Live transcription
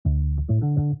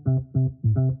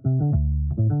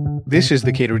This is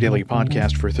the Cato Daily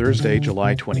Podcast for Thursday,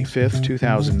 July 25th,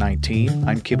 2019.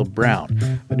 I'm Caleb Brown.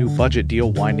 A new budget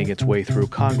deal winding its way through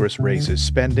Congress raises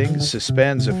spending,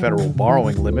 suspends a federal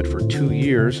borrowing limit for 2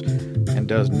 years, and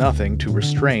does nothing to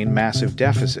restrain massive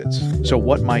deficits. So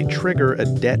what might trigger a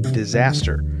debt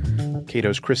disaster?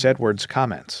 Cato's Chris Edwards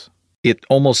comments. It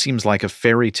almost seems like a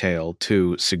fairy tale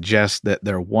to suggest that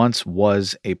there once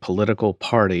was a political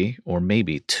party, or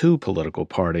maybe two political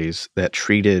parties, that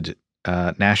treated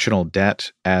national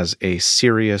debt as a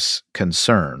serious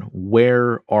concern.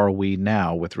 Where are we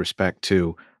now with respect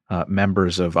to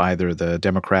members of either the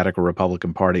Democratic or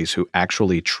Republican parties who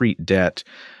actually treat debt,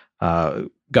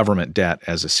 government debt,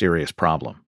 as a serious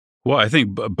problem? Well, I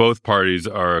think both parties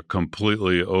are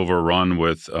completely overrun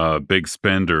with big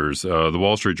spenders. The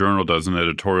Wall Street Journal does an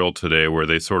editorial today where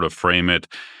they sort of frame it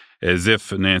as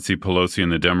if Nancy Pelosi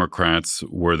and the Democrats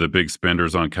were the big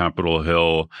spenders on Capitol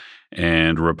Hill,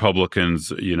 and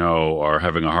Republicans, are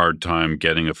having a hard time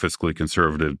getting a fiscally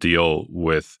conservative deal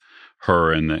with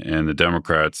her and the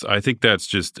Democrats. I think that's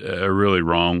just really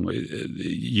wrong.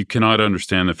 You cannot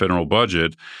understand the federal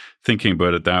budget thinking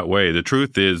about it that way. The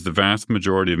truth is the vast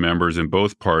majority of members in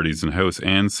both parties, in House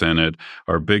and Senate,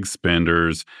 are big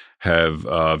spenders, have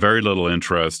very little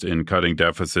interest in cutting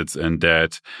deficits and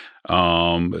debt,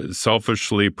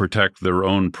 selfishly protect their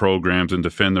own programs and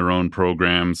defend their own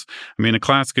programs. I mean, a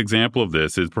classic example of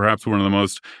this is perhaps one of the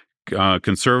most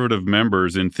conservative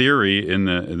members in theory in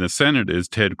the Senate is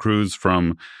Ted Cruz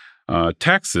from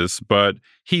Texas, but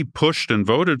he pushed and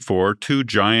voted for two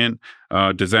giant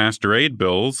disaster aid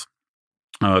bills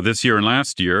this year and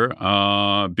last year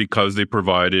because they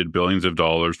provided billions of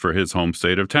dollars for his home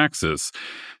state of Texas.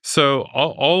 So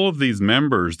all of these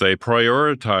members, they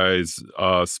prioritize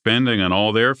spending on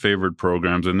all their favorite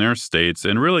programs in their states,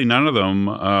 and really none of them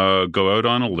go out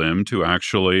on a limb to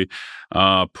actually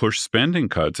push spending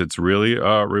cuts. It's really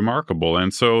remarkable.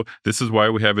 And so this is why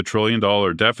we have $1 trillion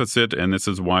deficit, and this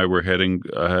is why we're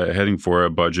heading for a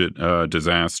budget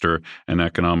disaster and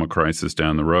economic crisis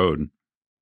down the road.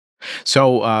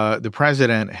 So the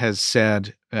president has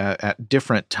said at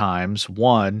different times,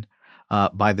 one,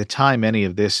 by the time any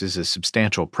of this is a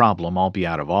substantial problem, I'll be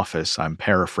out of office, I'm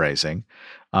paraphrasing,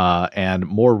 and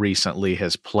more recently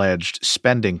has pledged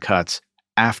spending cuts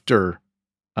after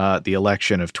the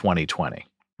election of 2020.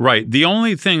 Right. The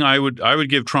only thing I would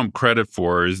give Trump credit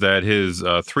for is that his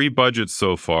three budgets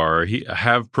so far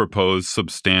have proposed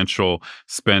substantial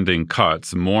spending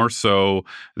cuts, more so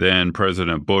than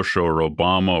President Bush or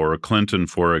Obama or Clinton,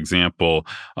 for example.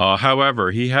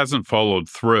 However, he hasn't followed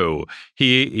through.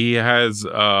 He has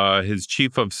his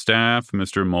chief of staff,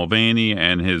 Mr. Mulvaney,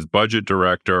 and his budget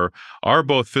director are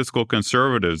both fiscal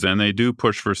conservatives, and they do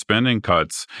push for spending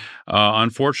cuts.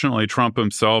 Unfortunately, Trump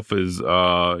himself is,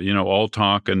 all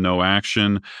talk and no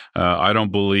action. I don't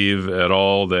believe at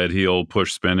all that he'll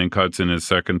push spending cuts in his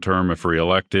second term if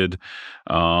reelected.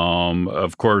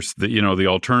 Of course, the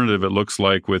alternative, it looks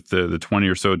like, with the 20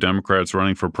 or so Democrats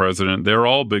running for president, they're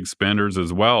all big spenders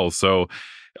as well. So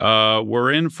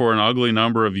we're in for an ugly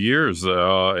number of years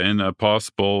and a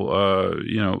possible,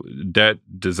 debt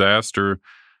disaster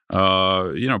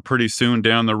pretty soon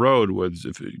down the road.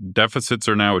 Deficits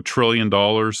are now $1 trillion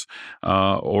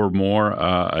or more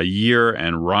a year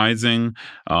and rising.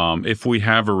 If we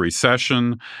have a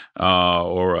recession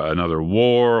or another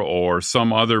war or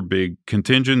some other big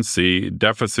contingency,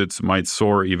 deficits might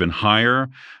soar even higher.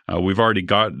 We've already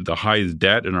got the highest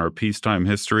debt in our peacetime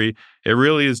history. It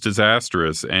really is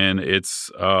disastrous, and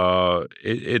it's a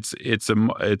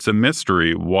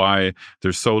mystery why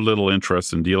there's so little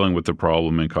interest in dealing with the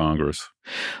problem in Congress.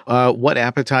 What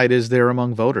appetite is there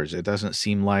among voters? It doesn't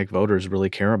seem like voters really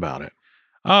care about it.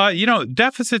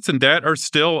 Deficits and debt are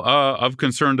still of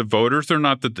concern to voters. They're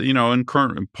not in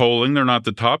current polling, they're not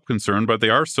the top concern, but they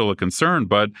are still a concern.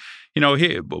 But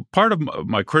part of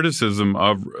my criticism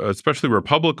of especially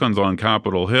Republicans on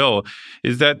Capitol Hill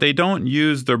is that they don't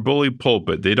use their bully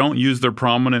pulpit. They don't use their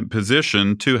prominent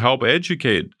position to help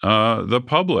educate the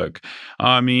public.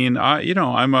 I mean,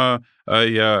 I'm a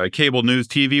cable news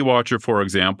TV watcher, for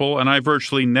example, and I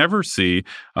virtually never see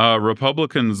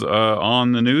Republicans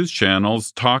on the news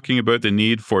channels talking about the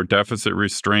need for deficit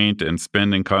restraint and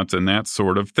spending cuts and that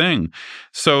sort of thing.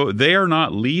 So they are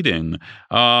not leading.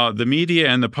 The media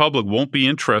and the public won't be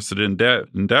interested in debt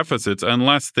and deficits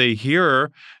unless they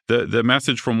hear the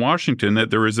message from Washington that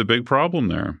there is a big problem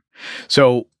there.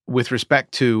 So with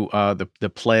respect to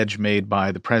the pledge made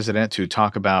by the president to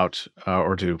talk about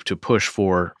or to push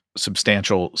for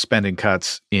substantial spending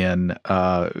cuts in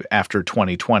after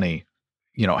 2020,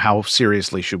 how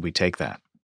seriously should we take that?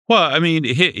 Well, I mean,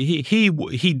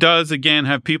 he does again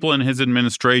have people in his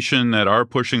administration that are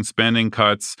pushing spending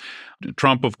cuts.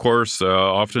 Trump, of course,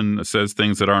 often says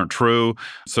things that aren't true.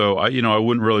 So I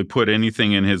wouldn't really put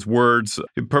anything in his words.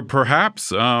 Perhaps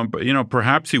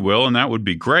he will, and that would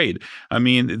be great. I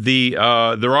mean, there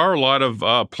are a lot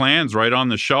of plans right on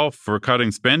the shelf for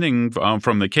cutting spending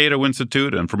from the Cato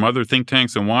Institute and from other think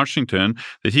tanks in Washington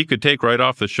that he could take right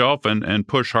off the shelf and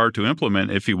push hard to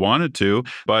implement if he wanted to.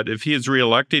 But if he is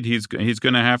reelected, he's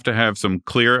going to have some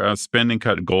clear spending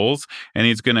cut goals, and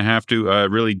he's going to have to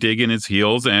really dig in his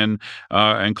heels and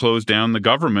close down the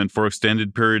government for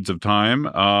extended periods of time,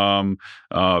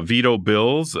 veto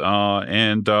bills,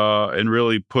 and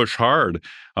really push hard.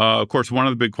 Of course, one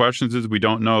of the big questions is we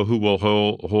don't know who will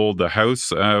hold the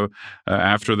House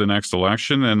after the next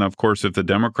election. And of course, if the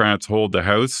Democrats hold the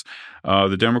House,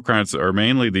 the Democrats are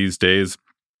mainly these days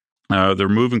they're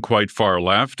moving quite far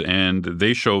left, and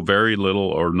they show very little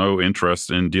or no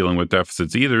interest in dealing with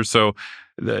deficits either. So,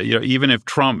 even if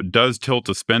Trump does tilt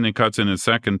to spending cuts in his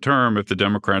second term, if the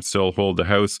Democrats still hold the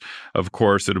House, of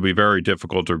course, it'll be very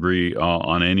difficult to agree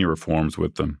on any reforms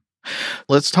with them.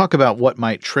 Let's talk about what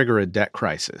might trigger a debt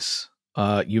crisis.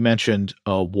 You mentioned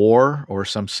a war or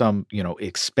some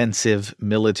expensive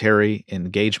military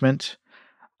engagement,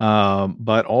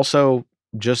 but also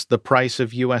just the price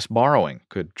of U.S. borrowing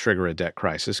could trigger a debt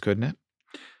crisis, couldn't it?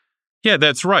 Yeah,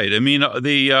 that's right. I mean,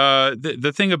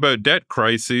 the thing about debt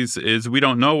crises is we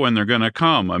don't know when they're going to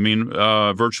come. I mean,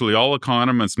 virtually all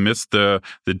economists missed the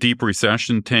deep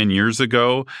recession 10 years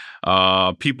ago.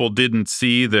 People didn't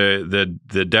see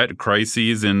the debt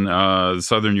crises in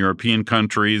southern European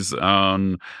countries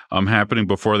happening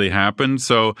before they happened.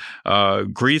 So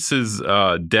Greece's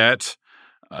debt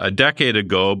a decade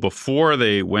ago, before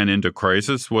they went into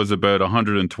crisis, was about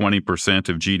 120%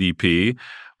 of GDP.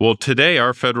 Well, today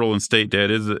our federal and state debt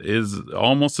is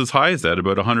almost as high as that,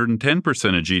 about 110%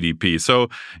 of GDP. So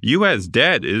U.S.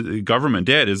 debt, government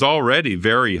debt, is already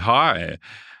very high.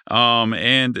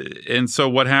 And so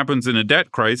what happens in a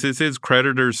debt crisis is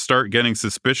creditors start getting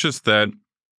suspicious that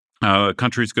a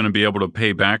country's going to be able to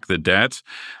pay back the debt,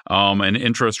 and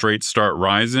interest rates start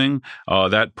rising.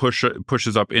 That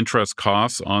pushes up interest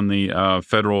costs on the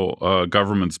federal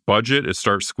government's budget. It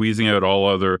starts squeezing out all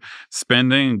other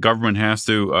spending. Government has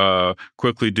to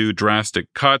quickly do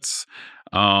drastic cuts.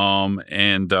 Or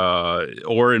in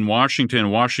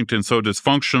Washington's so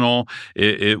dysfunctional,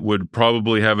 it would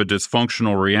probably have a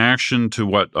dysfunctional reaction to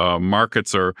what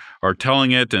markets are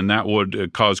telling it, and that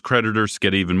would cause creditors to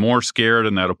get even more scared,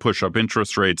 and that'll push up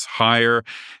interest rates higher.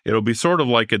 It'll be sort of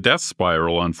like a death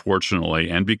spiral, unfortunately.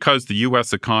 And because the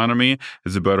U.S. economy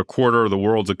is about a quarter of the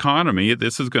world's economy,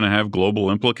 this is going to have global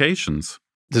implications.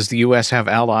 Does the U.S. have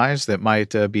allies that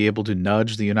might be able to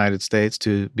nudge the United States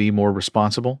to be more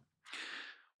responsible?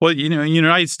 Well, the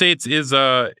United States is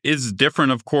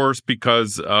different, of course,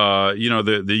 because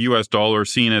the U.S. dollar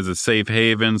is seen as a safe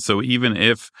haven. So even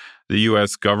if the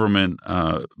U.S. government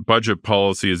budget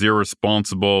policy is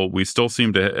irresponsible, we still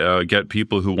seem to get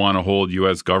people who want to hold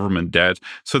U.S. government debt.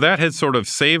 So that has sort of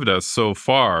saved us so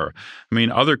far. I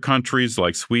mean, other countries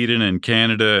like Sweden and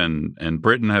Canada and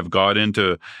Britain have got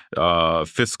into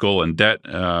fiscal and debt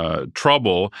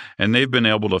trouble, and they've been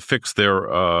able to fix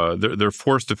they're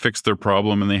forced to fix their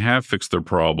problem, and they have fixed their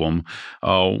problem.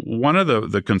 One of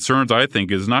the concerns, I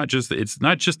think, is it's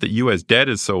not just that U.S. debt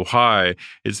is so high,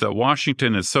 it's that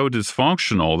Washington is so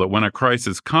dysfunctional that when a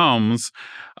crisis comes,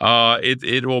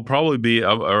 it will probably be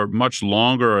a much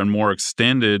longer and more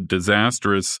extended,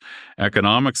 disastrous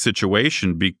economic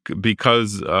situation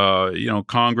because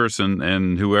Congress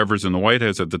and whoever's in the White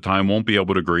House at the time won't be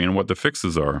able to agree on what the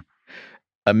fixes are.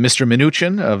 Mr.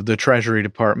 Mnuchin of the Treasury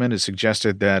Department has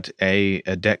suggested that a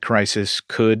debt crisis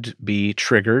could be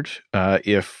triggered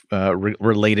if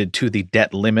related to the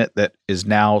debt limit that is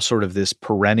now sort of this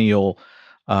perennial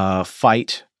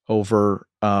fight over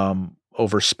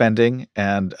spending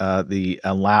and the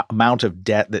amount of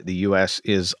debt that the U.S.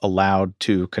 is allowed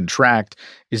to contract.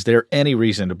 Is there any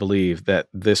reason to believe that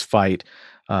this fight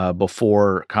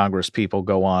before Congress people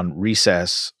go on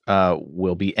recess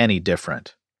will be any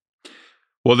different?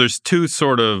 Well, there's two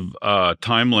sort of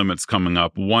time limits coming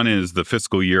up. One is the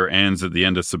fiscal year ends at the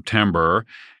end of September,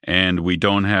 and we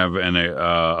don't have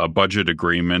a budget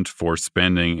agreement for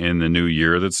spending in the new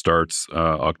year that starts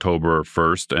October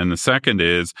 1st. And the second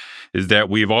is that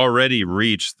we've already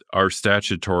reached our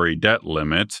statutory debt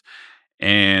limit,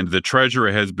 and the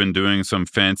Treasury has been doing some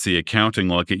fancy accounting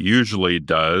like it usually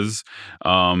does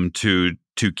to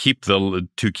to keep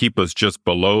us just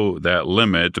below that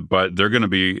limit, but they're going to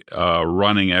be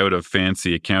running out of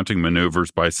fancy accounting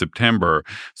maneuvers by September.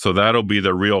 So that'll be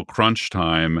the real crunch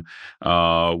time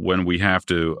when we have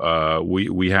to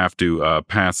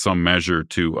pass some measure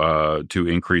to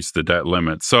increase the debt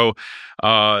limit. So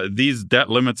these debt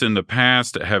limits in the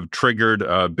past have triggered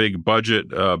big budget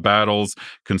battles.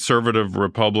 Conservative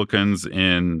Republicans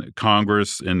in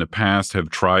Congress in the past have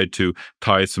tried to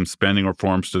tie some spending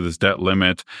reforms to this debt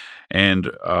limit.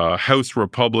 And House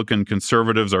Republican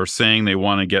conservatives are saying they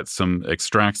want to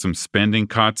extract some spending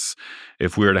cuts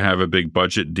if we were to have a big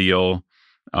budget deal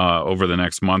over the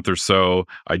next month or so.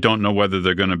 I don't know whether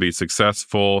they're going to be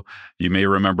successful. You may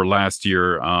remember last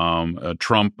year,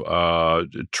 Trump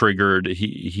triggered.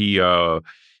 He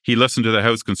listened to the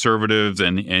House conservatives,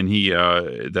 and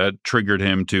that triggered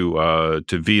him to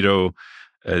veto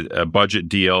a budget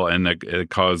deal, and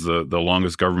it caused the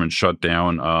longest government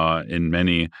shutdown in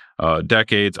many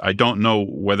decades. I don't know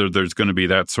whether there's going to be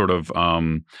that sort of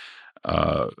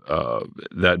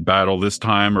that battle this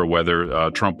time, or whether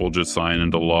Trump will just sign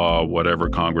into law whatever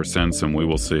Congress sends him. We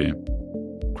will see.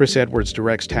 Chris Edwards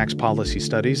directs tax policy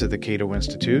studies at the Cato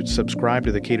Institute. Subscribe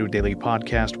to the Cato Daily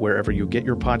Podcast wherever you get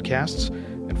your podcasts,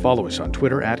 and follow us on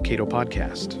Twitter @Cato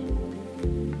Podcast.